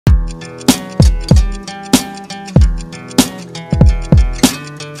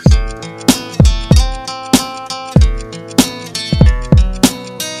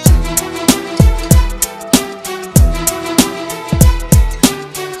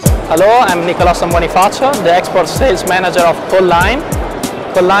Hello, I'm Nicolas Bonifacio, the export sales manager of Coldline.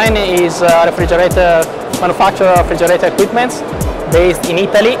 Coldline is a manufacturer of refrigerator equipment based in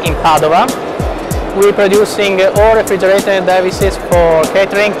Italy, in Padova. We're producing all refrigerator devices for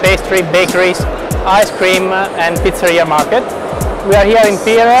catering, pastry, bakeries, ice cream and pizzeria market. We are here in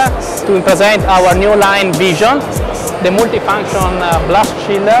Pira to present our new line Vision, the multifunction blast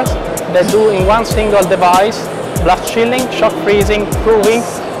chillers that do in one single device blast chilling, shock freezing, cooling,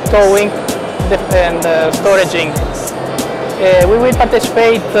 towing and storaging. We will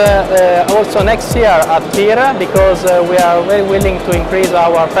participate also next year at Pira because we are very willing to increase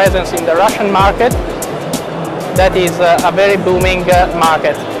our presence in the Russian market. That is a very booming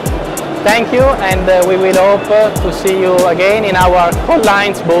market. Thank you, and we will hope to see you again in our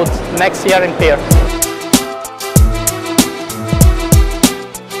Coldline's booth next year in Pira.